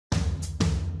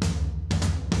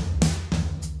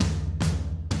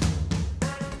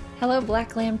Hello,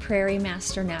 Blackland Prairie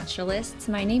Master Naturalists.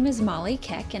 My name is Molly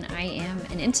Keck, and I am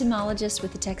an entomologist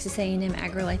with the Texas A&M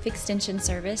AgriLife Extension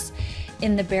Service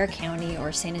in the Bexar County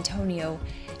or San Antonio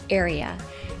area.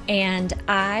 And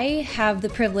I have the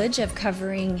privilege of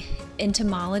covering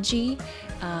entomology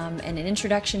and an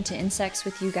introduction to insects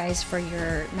with you guys for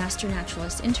your Master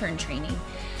Naturalist intern training.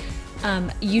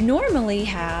 You normally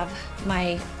have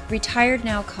my retired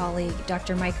now colleague,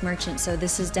 Dr. Mike Merchant, so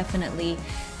this is definitely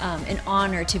an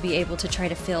honor to be able to try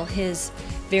to fill his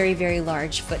very, very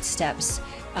large footsteps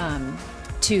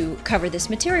to cover this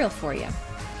material for you.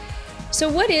 So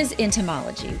what is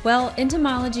entomology? Well,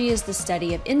 entomology is the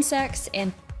study of insects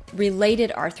and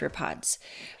related arthropods.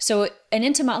 So an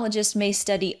entomologist may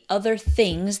study other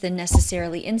things than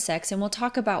necessarily insects, and we'll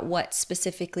talk about what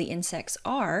specifically insects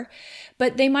are,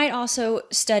 but they might also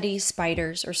study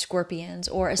spiders or scorpions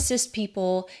or assist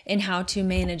people in how to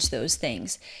manage those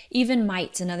things, even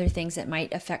mites and other things that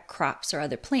might affect crops or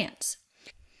other plants.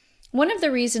 One of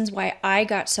the reasons why I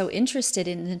got so interested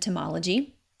in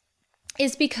entomology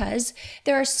is because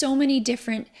there are so many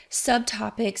different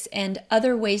subtopics and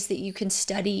other ways that you can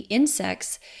study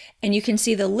insects, and you can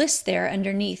see the list there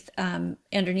underneath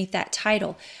that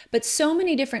title. But so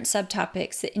many different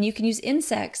subtopics, and you can use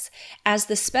insects as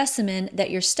the specimen that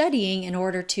you're studying in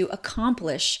order to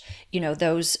accomplish,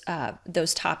 those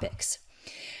topics.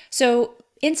 So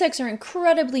insects are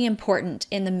incredibly important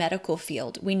in the medical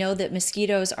field. We know that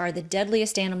mosquitoes are the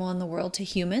deadliest animal in the world to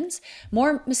humans.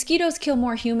 Mosquitoes kill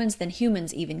more humans than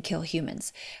humans even kill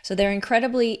humans. So they're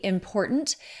incredibly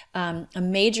important, a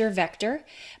major vector.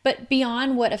 But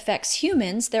beyond what affects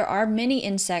humans, there are many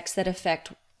insects that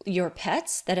affect your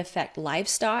pets, that affect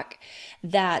livestock,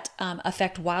 that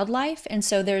affect wildlife. And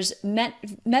so there's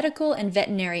medical and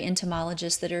veterinary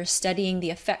entomologists that are studying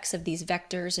the effects of these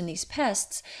vectors and these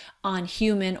pests on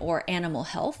human or animal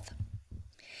health.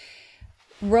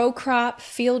 Row crop,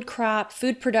 field crop,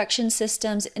 food production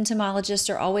systems, entomologists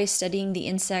are always studying the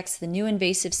insects, the new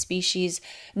invasive species,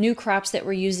 new crops that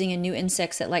we're using and new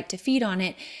insects that like to feed on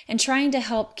it, and trying to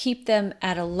help keep them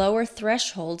at a lower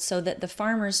threshold so that the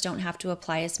farmers don't have to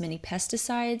apply as many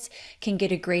pesticides, can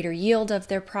get a greater yield of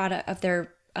their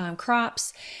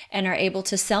crops, and are able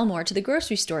to sell more to the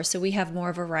grocery store so we have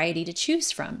more variety to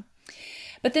choose from.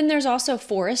 But then there's also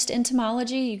forest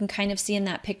entomology. You can kind of see in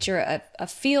that picture a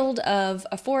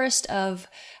forest of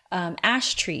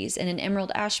ash trees, and an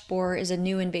emerald ash borer is a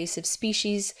new invasive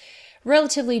species,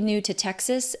 relatively new to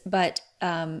Texas, but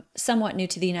somewhat new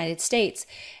to the United States,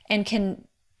 and can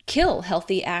kill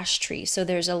healthy ash trees. So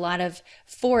there's a lot of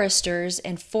foresters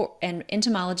and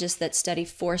entomologists that study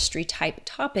forestry type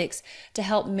topics to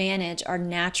help manage our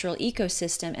natural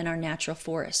ecosystem and our natural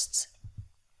forests.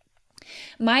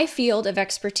 My field of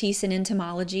expertise in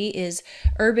entomology is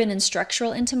urban and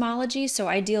structural entomology, so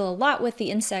I deal a lot with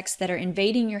the insects that are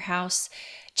invading your house,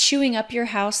 chewing up your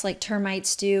house like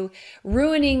termites do,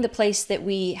 ruining the place that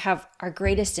we have our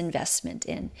greatest investment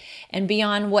in. And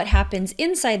beyond what happens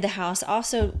inside the house,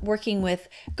 also working with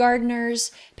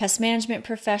gardeners, pest management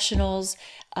professionals,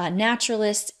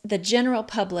 naturalists, the general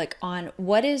public on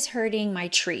what is hurting my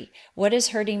tree, what is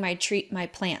hurting my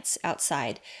plants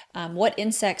outside, what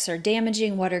insects are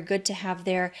damaging, what are good to have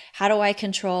there, how do I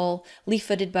control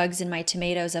leaf-footed bugs in my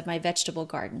tomatoes of my vegetable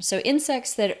garden. So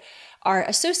insects that are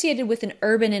associated with an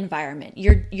urban environment,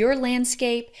 your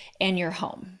landscape and your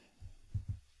home.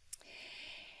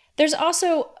 There's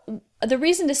also, the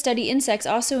reason to study insects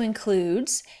also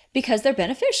includes because they're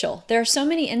beneficial. There are so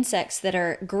many insects that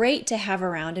are great to have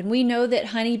around, and we know that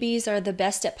honeybees are the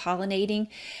best at pollinating,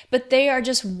 but they are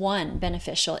just one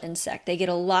beneficial insect. They get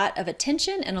a lot of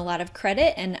attention and a lot of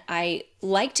credit, and I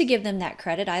like to give them that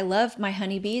credit. I love my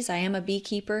honeybees. I am a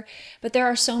beekeeper, but there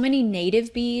are so many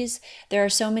native bees. There are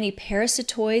so many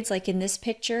parasitoids, like in this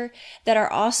picture, that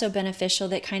are also beneficial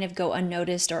that kind of go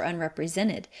unnoticed or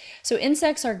unrepresented. So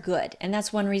insects are good, and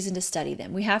that's one reason to study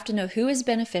them. We have to know who is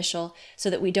beneficial so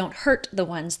that we don't hurt the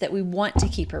ones that we want to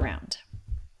keep around.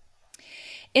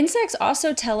 Insects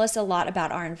also tell us a lot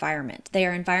about our environment. They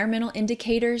are environmental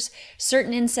indicators.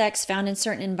 Certain insects found in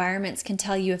certain environments can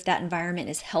tell you if that environment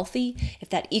is healthy, if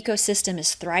that ecosystem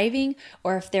is thriving,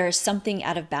 or if there is something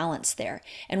out of balance there.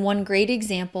 And one great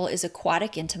example is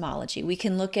aquatic entomology. We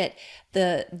can look at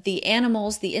the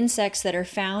animals, the insects that are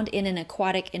found in an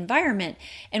aquatic environment,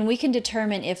 and we can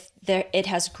determine if it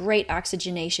has great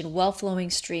oxygenation, well-flowing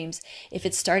streams, if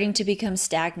it's starting to become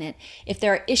stagnant, if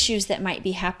there are issues that might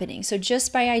be happening. So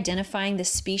just by identifying the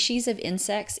species of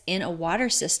insects in a water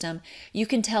system, you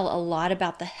can tell a lot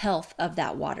about the health of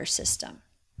that water system.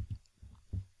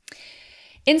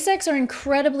 Insects are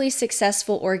incredibly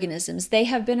successful organisms. They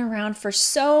have been around for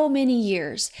so many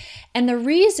years. And the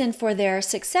reason for their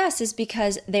success is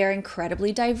because they are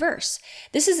incredibly diverse.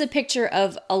 This is a picture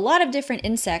of a lot of different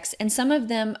insects, and some of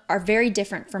them are very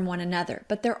different from one another,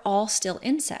 but they're all still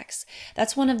insects.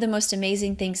 That's one of the most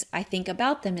amazing things I think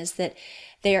about them, is that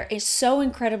they are so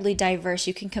incredibly diverse.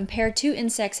 You can compare two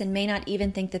insects and may not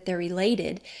even think that they're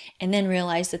related, and then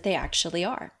realize that they actually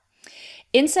are.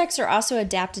 Insects are also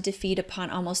adapted to feed upon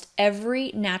almost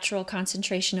every natural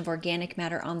concentration of organic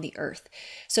matter on the earth.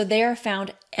 So they are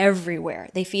found everywhere.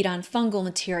 They feed on fungal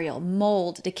material,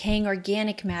 mold, decaying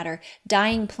organic matter,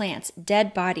 dying plants,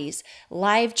 dead bodies,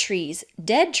 live trees,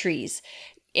 dead trees,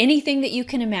 anything that you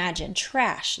can imagine,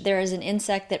 trash. There is an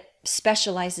insect that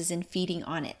specializes in feeding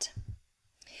on it.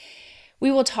 We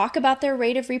will talk about their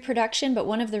rate of reproduction, but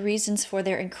one of the reasons for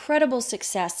their incredible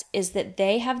success is that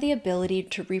they have the ability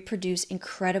to reproduce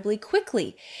incredibly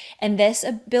quickly. And this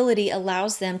ability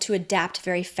allows them to adapt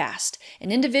very fast.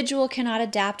 An individual cannot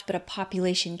adapt, but a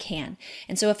population can.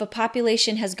 And so if a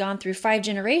population has gone through 5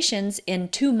 generations in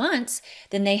 2 months,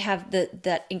 then they have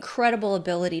that incredible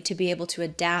ability to be able to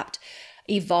adapt,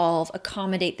 evolve,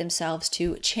 accommodate themselves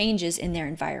to changes in their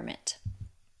environment.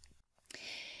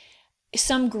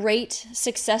 Some great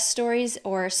success stories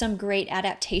or some great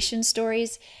adaptation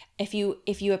stories. If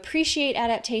you appreciate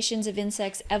adaptations of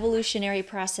insects, evolutionary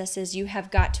processes, you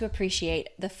have got to appreciate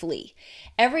the flea.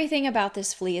 Everything about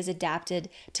this flea is adapted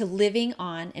to living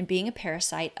on and being a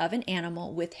parasite of an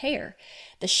animal with hair.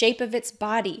 The shape of its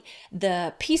body,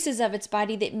 the pieces of its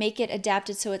body that make it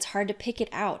adapted so it's hard to pick it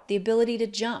out, the ability to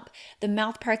jump, the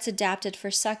mouth parts adapted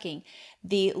for sucking,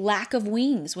 the lack of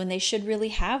wings when they should really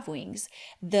have wings,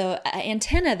 the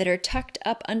antennae that are tucked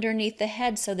up underneath the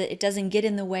head so that it doesn't get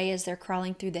in the way as they're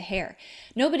crawling through the hair.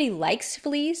 Nobody likes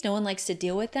fleas, no one likes to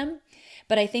deal with them,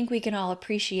 but I think we can all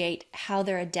appreciate how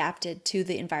they're adapted to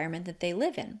the environment that they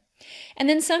live in. And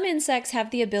then some insects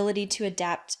have the ability to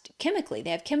adapt chemically.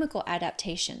 They have chemical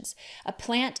adaptations. A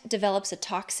plant develops a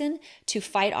toxin to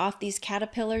fight off these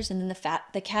caterpillars, and then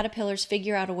the caterpillars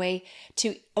figure out a way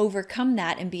to overcome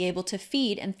that and be able to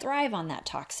feed and thrive on that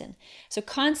toxin. So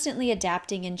constantly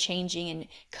adapting and changing and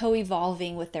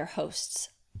co-evolving with their hosts.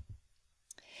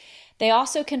 They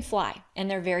also can fly, and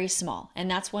they're very small, and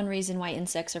that's one reason why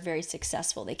insects are very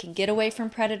successful. They can get away from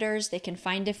predators, they can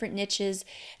find different niches,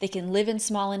 they can live in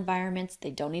small environments, they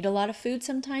don't need a lot of food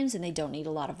sometimes, and they don't need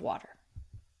a lot of water.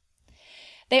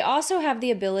 They also have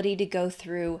the ability to go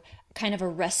through kind of a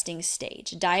resting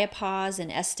stage, diapause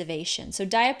and estivation. So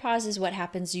diapause is what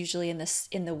happens usually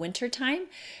in the winter time,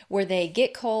 where they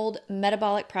get cold,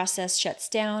 metabolic process shuts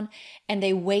down, and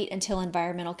they wait until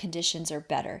environmental conditions are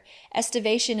better.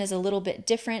 Estivation is a little bit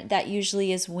different. That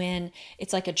usually is when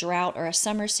it's like a drought or a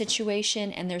summer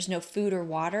situation and there's no food or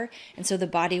water, and so the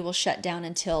body will shut down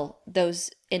until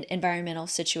those environmental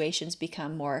situations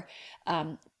become more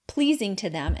pleasing to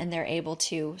them and they're able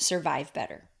to survive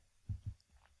better.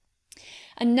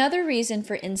 Another reason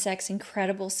for insects'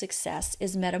 incredible success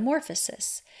is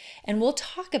metamorphosis. And we'll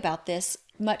talk about this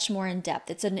much more in depth.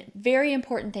 It's a very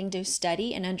important thing to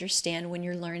study and understand when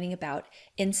you're learning about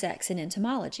insects and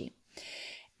entomology.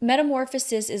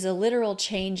 Metamorphosis is a literal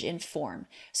change in form.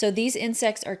 So these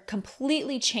insects are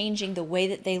completely changing the way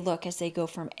that they look as they go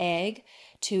from egg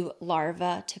to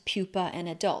larva to pupa and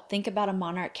adult. Think about a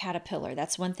monarch caterpillar.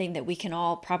 That's one thing that we can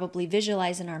all probably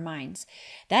visualize in our minds.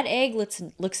 That egg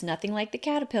looks nothing like the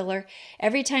caterpillar.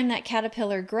 Every time that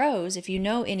caterpillar grows, if you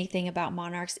know anything about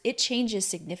monarchs, it changes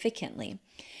significantly.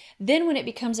 Then when it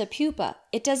becomes a pupa,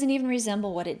 it doesn't even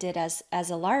resemble what it did as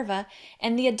a larva,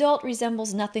 and the adult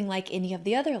resembles nothing like any of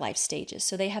the other life stages.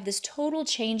 So they have this total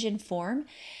change in form,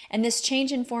 and this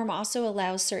change in form also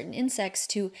allows certain insects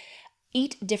to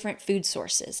eat different food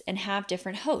sources and have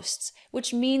different hosts,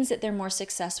 which means that they're more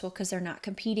successful because they're not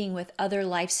competing with other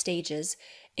life stages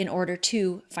in order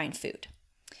to find food.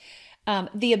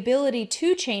 The ability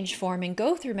to change form and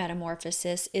go through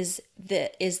metamorphosis is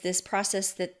this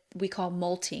process that we call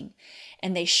molting.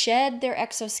 And they shed their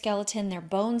exoskeleton, their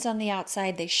bones on the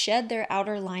outside, they shed their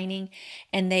outer lining,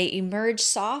 and they emerge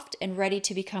soft and ready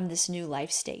to become this new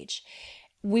life stage.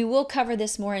 We will cover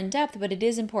this more in depth, but it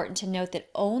is important to note that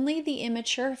only the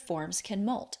immature forms can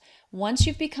molt. Once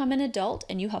you've become an adult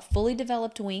and you have fully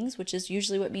developed wings, which is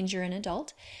usually what means you're an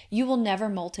adult, you will never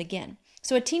molt again.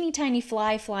 So a teeny tiny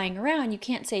fly flying around, you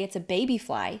can't say it's a baby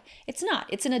fly. It's not.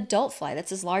 It's an adult fly.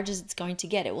 That's as large as it's going to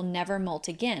get. It will never molt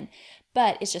again,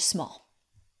 but it's just small.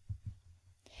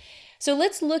 So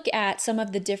let's look at some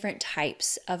of the different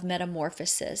types of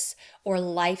metamorphosis or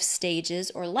life stages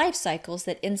or life cycles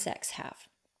that insects have.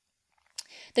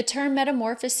 The term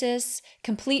metamorphosis,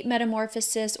 complete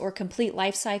metamorphosis, or complete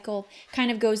life cycle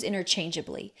kind of goes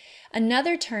interchangeably.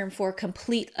 Another term for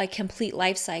a complete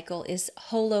life cycle is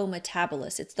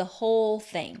holometabolous. It's the whole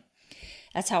thing.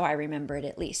 That's how I remember it,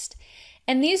 at least.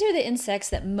 And these are the insects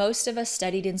that most of us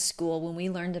studied in school when we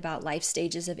learned about life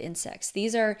stages of insects.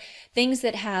 These are things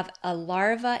that have a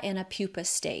larva and a pupa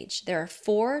stage. There are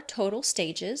 4 total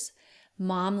stages.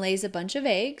 Mom lays a bunch of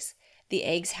eggs. The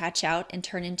eggs hatch out and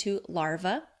turn into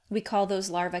larvae. We call those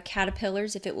larvae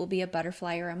caterpillars if it will be a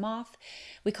butterfly or a moth.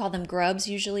 We call them grubs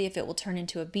usually if it will turn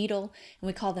into a beetle. And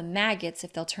we call them maggots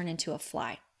if they'll turn into a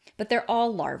fly. But they're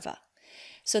all larvae.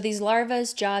 So these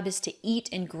larvae's job is to eat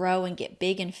and grow and get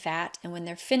big and fat. And when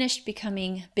they're finished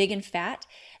becoming big and fat,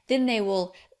 then they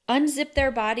will unzip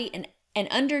their body, and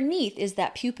underneath is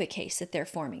that pupa case that they're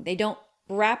forming. They don't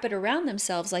wrap it around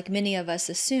themselves like many of us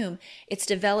assume. It's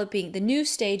developing, the new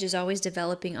stage is always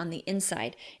developing on the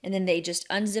inside, and then they just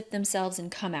unzip themselves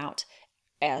and come out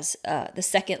as the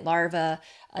second larva,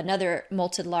 another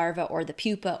molted larva, or the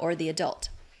pupa, or the adult.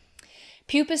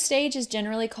 Pupa stage is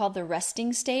generally called the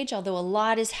resting stage, although a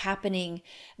lot is happening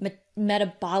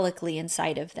metabolically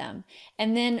inside of them.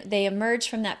 And then they emerge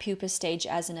from that pupa stage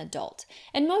as an adult.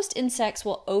 And most insects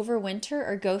will overwinter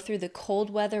or go through the cold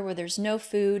weather where there's no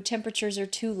food, temperatures are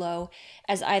too low,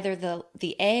 as either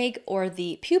the egg or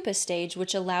the pupa stage,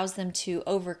 which allows them to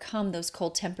overcome those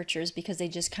cold temperatures because they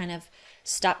just kind of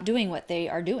stop doing what they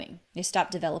are doing. They stop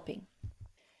developing.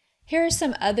 Here are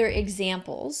some other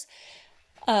examples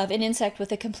of an insect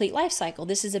with a complete life cycle.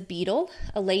 This is a beetle,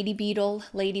 a lady beetle,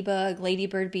 ladybug,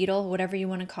 ladybird beetle, whatever you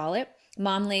want to call it.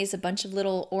 Mom lays a bunch of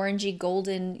little orangey,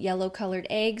 golden, yellow colored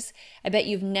eggs. I bet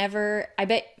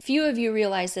few of you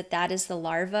realize that that is the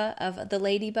larva of the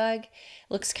ladybug.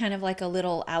 Looks kind of like a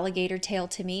little alligator tail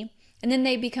to me. And then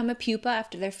they become a pupa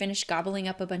after they're finished gobbling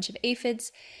up a bunch of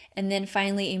aphids, and then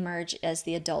finally emerge as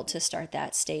the adult to start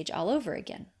that stage all over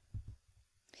again.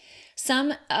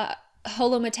 Some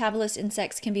holometabolous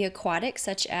insects can be aquatic,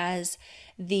 such as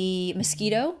the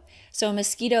mosquito. So a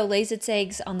mosquito lays its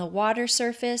eggs on the water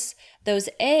surface. Those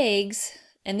eggs,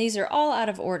 and these are all out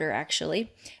of order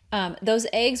actually, those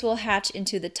eggs will hatch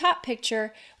into the top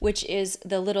picture, which is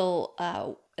the little,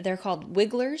 they're called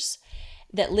wigglers,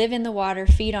 that live in the water,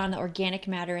 feed on the organic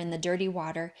matter in the dirty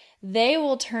water. They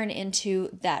will turn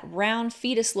into that round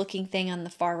fetus-looking thing on the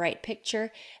far right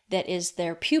picture that is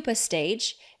their pupa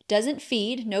stage. Doesn't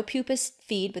feed, no pupas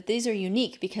feed, but these are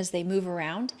unique because they move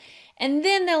around. And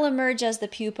then they'll emerge as the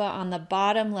pupa on the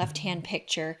bottom left-hand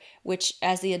picture, which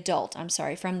as the adult,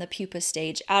 from the pupa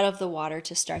stage out of the water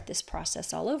to start this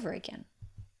process all over again.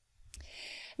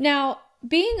 Now,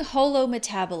 being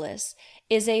holometabolous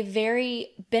is a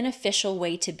very beneficial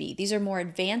way to be. These are more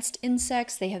advanced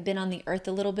insects. They have been on the earth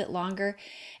a little bit longer.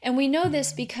 And we know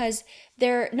this because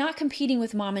they're not competing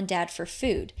with mom and dad for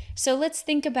food. So let's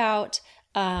think about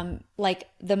like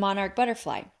the monarch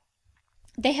butterfly.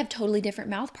 They have totally different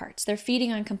mouth parts. They're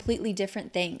feeding on completely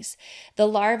different things. The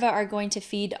larvae are going to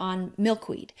feed on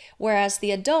milkweed, whereas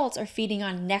the adults are feeding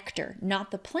on nectar,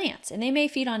 not the plants. And they may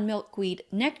feed on milkweed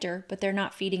nectar, but they're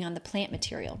not feeding on the plant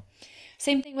material.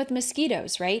 Same thing with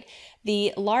mosquitoes, right?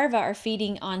 The larvae are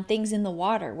feeding on things in the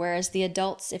water, whereas the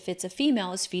adults, if it's a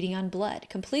female, is feeding on blood.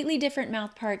 Completely different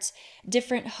mouth parts,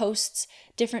 different hosts,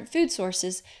 different food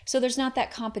sources. So there's not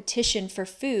that competition for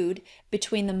food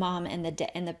between the mom and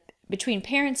between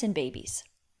parents and babies.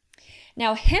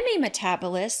 Now,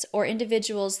 hemimetabolists, or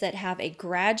individuals that have a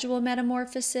gradual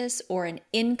metamorphosis or an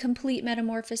incomplete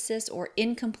metamorphosis or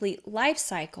incomplete life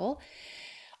cycle,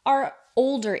 are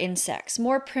older insects,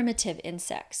 more primitive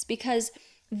insects, because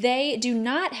they do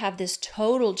not have this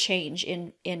total change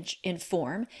in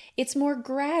form. It's more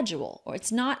gradual, or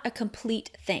it's not a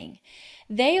complete thing.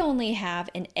 They only have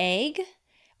an egg,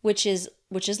 which is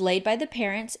laid by the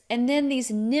parents, and then these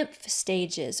nymph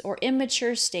stages or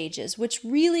immature stages, which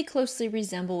really closely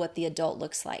resemble what the adult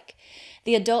looks like.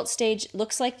 The adult stage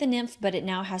looks like the nymph, but it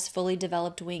now has fully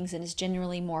developed wings and is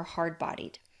generally more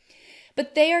hard-bodied.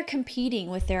 But they are competing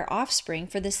with their offspring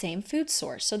for the same food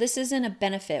source. So this isn't a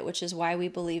benefit, which is why we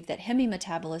believe that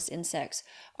hemimetabolous insects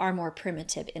are more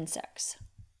primitive insects.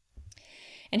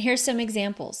 And here's some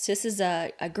examples. This is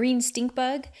a green stink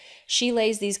bug. She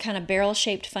lays these kind of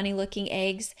barrel-shaped, funny-looking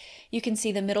eggs. You can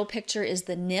see the middle picture is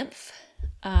the nymph.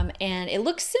 And it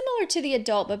looks similar to the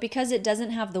adult, but because it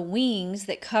doesn't have the wings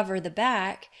that cover the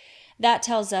back, that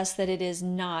tells us that it is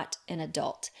not an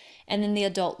adult. And then the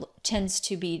adult tends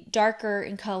to be darker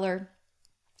in color,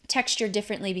 textured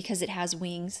differently because it has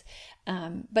wings,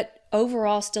 but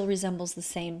overall still resembles the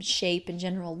same shape and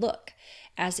general look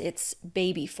as its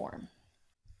baby form.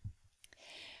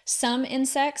 Some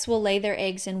insects will lay their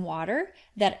eggs in water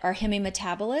that are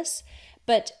hemimetabolists,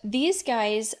 but these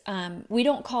guys, we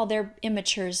don't call their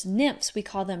immatures nymphs, we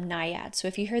call them naiads. So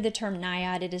if you hear the term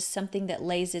naiad, it is something that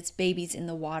lays its babies in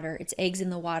the water, its eggs in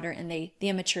the water, and the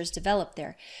immatures develop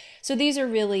there. So these are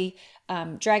really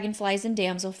dragonflies and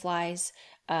damselflies,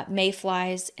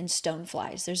 mayflies and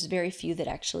stoneflies. There's very few that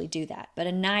actually do that. But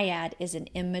a naiad is an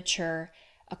immature,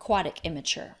 aquatic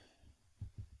immature.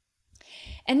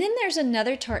 And then there's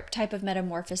another type of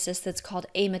metamorphosis that's called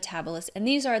ametabolous, and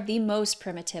these are the most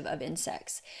primitive of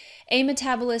insects.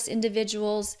 Ametabolous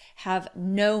individuals have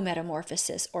no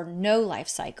metamorphosis or no life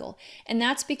cycle, and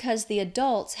that's because the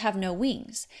adults have no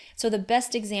wings. So the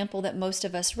best example that most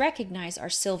of us recognize are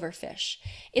silverfish.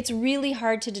 It's really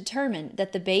hard to determine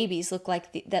that the babies look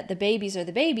like that the babies are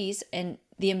the babies and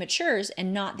the immatures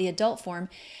and not the adult form,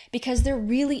 because there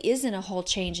really isn't a whole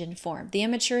change in form. The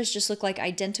immatures just look like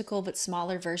identical but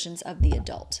smaller versions of the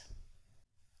adult.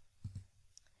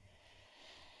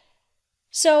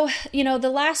 So, the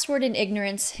last word in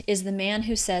ignorance is the man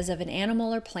who says of an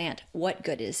animal or plant, what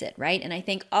good is it, right? And I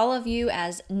think all of you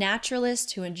as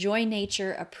naturalists who enjoy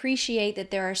nature appreciate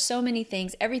that there are so many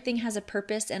things, everything has a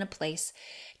purpose and a place,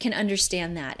 can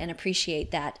understand that and appreciate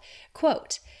that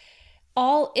quote.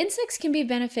 All insects can be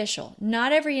beneficial.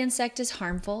 Not every insect is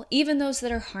harmful. Even those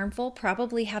that are harmful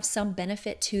probably have some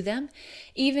benefit to them.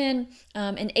 Even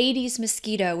an Aedes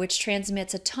mosquito, which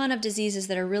transmits a ton of diseases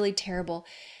that are really terrible,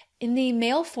 in the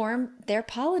male form, they're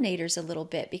pollinators a little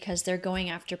bit because they're going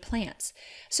after plants.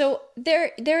 So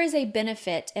there is a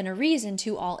benefit and a reason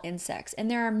to all insects,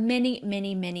 and there are many,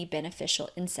 many, many beneficial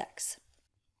insects.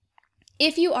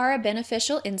 If you are a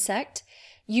beneficial insect,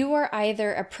 you are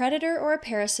either a predator or a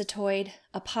parasitoid,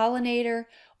 a pollinator,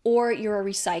 or you're a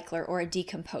recycler or a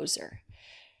decomposer.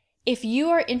 If you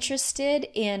are interested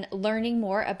in learning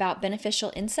more about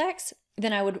beneficial insects,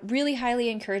 then I would really highly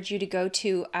encourage you to go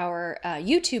to our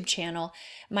YouTube channel,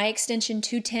 My Extension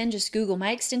 210. Just Google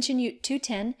My Extension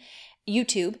 210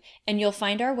 YouTube, and you'll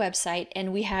find our website,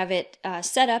 and we have it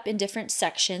set up in different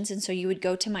sections. And so you would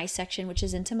go to my section, which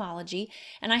is Entomology,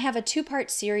 and I have a 2-part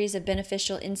series of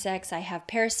beneficial insects. I have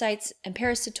parasites and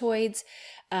parasitoids.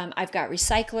 I've got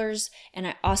recyclers, and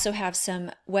I also have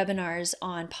some webinars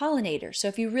on pollinators. So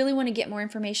if you really want to get more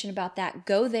information about that,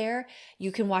 go there.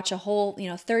 You can watch a whole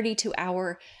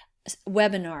 32-hour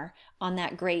webinar on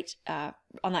that great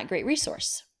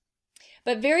resource.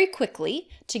 But very quickly,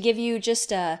 to give you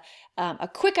just a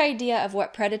quick idea of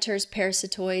what predators,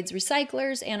 parasitoids,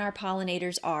 recyclers, and our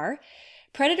pollinators are.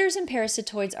 Predators and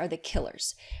parasitoids are the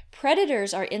killers.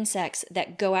 Predators are insects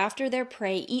that go after their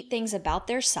prey, eat things about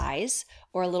their size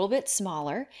or a little bit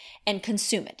smaller, and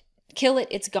consume it. Kill it,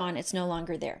 it's gone, it's no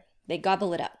longer there. They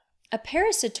gobble it up. A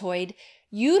parasitoid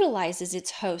utilizes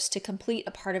its host to complete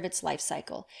a part of its life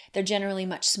cycle. They're generally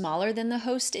much smaller than the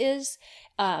host is,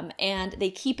 and they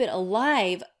keep it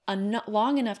alive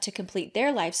long enough to complete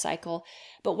their life cycle,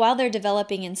 but while they're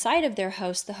developing inside of their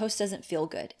host, the host doesn't feel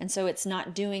good, and so it's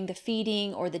not doing the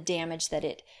feeding or the damage that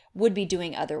it would be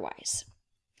doing otherwise.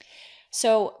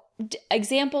 So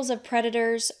examples of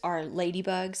predators are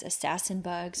ladybugs, assassin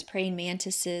bugs, praying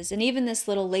mantises, and even this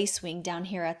little lacewing down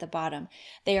here at the bottom.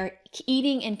 They are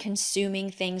eating and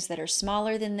consuming things that are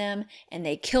smaller than them, and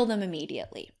they kill them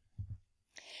immediately.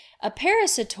 A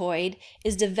parasitoid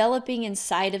is developing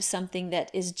inside of something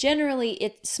that is generally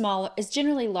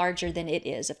larger than it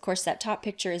is. Of course, that top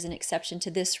picture is an exception to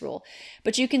this rule,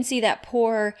 but you can see that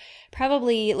poor,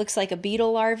 probably it looks like a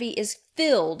beetle larvae, is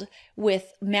filled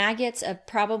with maggots of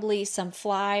probably some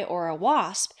fly or a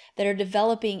wasp that are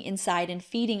developing inside and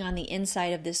feeding on the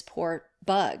inside of this poor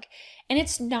bug. And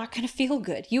it's not going to feel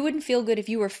good. You wouldn't feel good if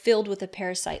you were filled with a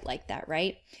parasite like that,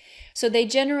 right? So they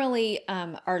generally they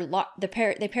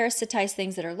parasitize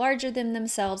things that are larger than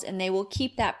themselves, and they will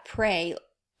keep that prey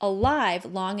alive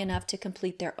long enough to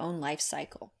complete their own life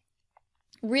cycle.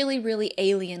 Really, really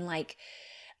alien-like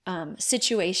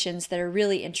situations that are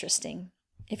really interesting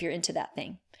if you're into that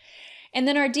thing. And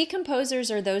then our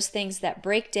decomposers are those things that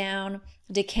break down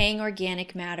decaying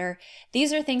organic matter.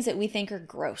 These are things that we think are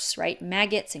gross, right?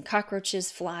 Maggots and cockroaches,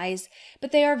 flies,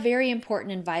 but they are very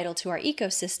important and vital to our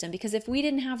ecosystem, because if we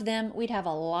didn't have them, we'd have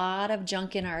a lot of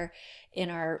junk in our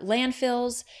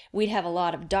landfills. We'd have a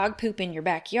lot of dog poop in your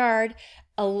backyard,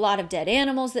 a lot of dead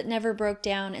animals that never broke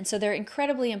down. And so they're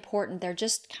incredibly important. They're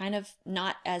just kind of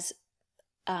not as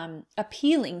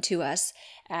appealing to us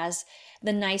as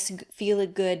the nice,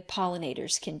 feel-good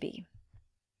pollinators can be.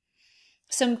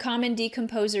 Some common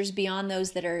decomposers beyond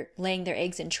those that are laying their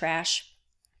eggs in trash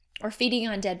or feeding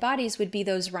on dead bodies would be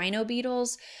those rhino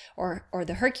beetles or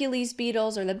the Hercules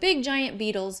beetles or the big giant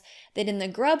beetles that in the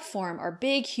grub form are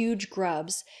big, huge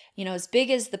grubs, as big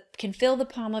as can fill the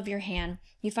palm of your hand.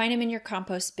 You find them in your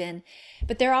compost bin,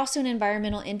 but they're also an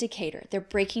environmental indicator. They're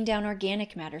breaking down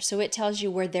organic matter. So it tells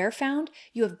you where they're found,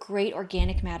 you have great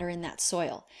organic matter in that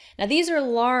soil. Now, these are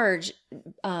large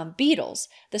beetles.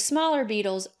 The smaller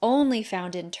beetles, only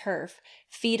found in turf,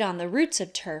 feed on the roots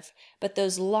of turf, but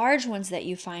those large ones that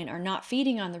you find are not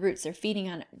feeding on the roots. They're feeding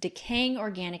on decaying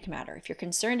organic matter. If you're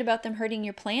concerned about them hurting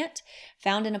your plant,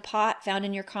 found in a pot, found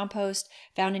in your compost,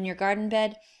 found in your garden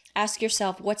bed, ask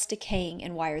yourself what's decaying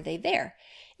and why are they there?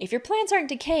 If your plants aren't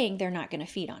decaying, they're not going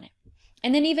to feed on it.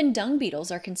 And then even dung beetles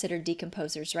are considered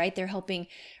decomposers, right? They're helping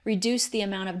reduce the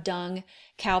amount of dung,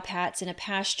 cow pats in a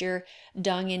pasture,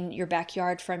 dung in your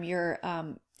backyard from your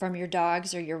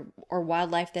dogs or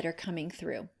wildlife that are coming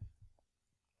through.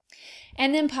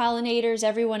 And then pollinators,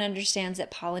 everyone understands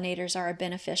that pollinators are a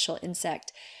beneficial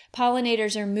insect.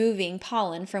 Pollinators are moving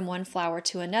pollen from one flower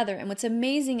to another, and what's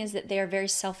amazing is that they are very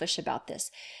selfish about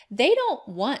this. They don't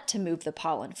want to move the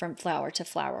pollen from flower to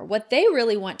flower. What they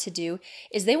really want to do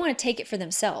is they want to take it for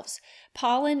themselves.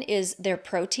 Pollen is their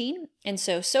protein, and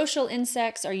so social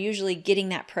insects are usually getting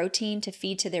that protein to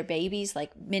feed to their babies,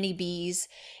 like mini bees.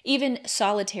 Even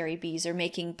solitary bees are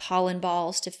making pollen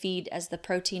balls to feed as the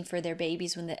protein for their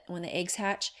babies when the eggs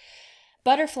hatch.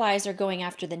 Butterflies are going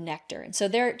after the nectar, and so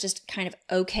they're just kind of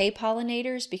okay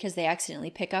pollinators because they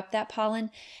accidentally pick up that pollen,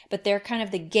 but they're kind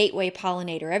of the gateway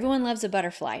pollinator. Everyone loves a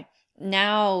butterfly.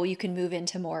 Now you can move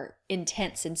into more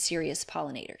intense and serious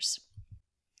pollinators.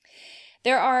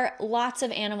 There are lots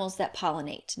of animals that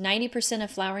pollinate. 90% of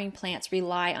flowering plants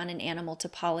rely on an animal to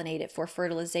pollinate it for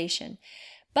fertilization.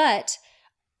 But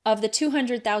of the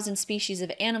 200,000 species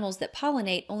of animals that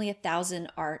pollinate, only 1,000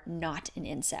 are not an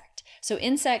insect. So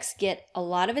insects get a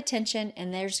lot of attention,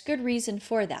 and there's good reason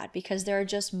for that because there are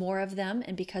just more of them,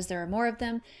 and because there are more of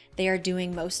them, they are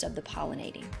doing most of the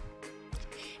pollinating.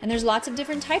 And there's lots of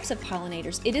different types of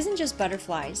pollinators. It isn't just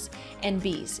butterflies and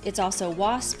bees. It's also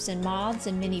wasps and moths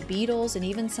and many beetles and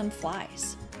even some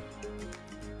flies.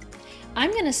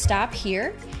 I'm going to stop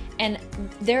here, and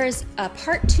there is a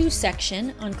part 2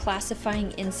 section on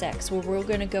classifying insects where we're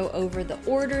going to go over the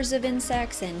orders of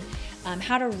insects and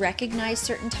how to recognize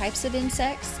certain types of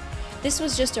insects. This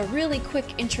was just a really quick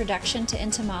introduction to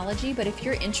entomology, but if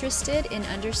you're interested in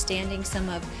understanding some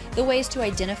of the ways to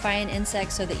identify an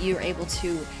insect so that you're able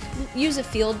to use a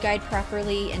field guide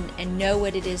properly and know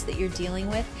what it is that you're dealing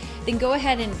with, then go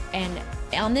ahead and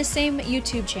on this same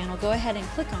YouTube channel, go ahead and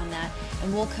click on that,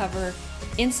 and we'll cover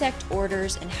insect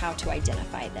orders and how to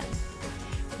identify them.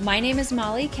 My name is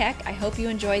Molly Keck. I hope you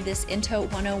enjoyed this Into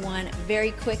 101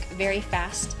 very quick, very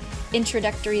fast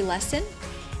introductory lesson.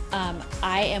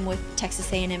 I am with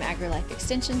Texas A&M AgriLife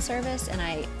Extension Service, and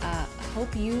I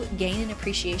hope you gain an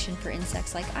appreciation for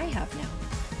insects like I have now.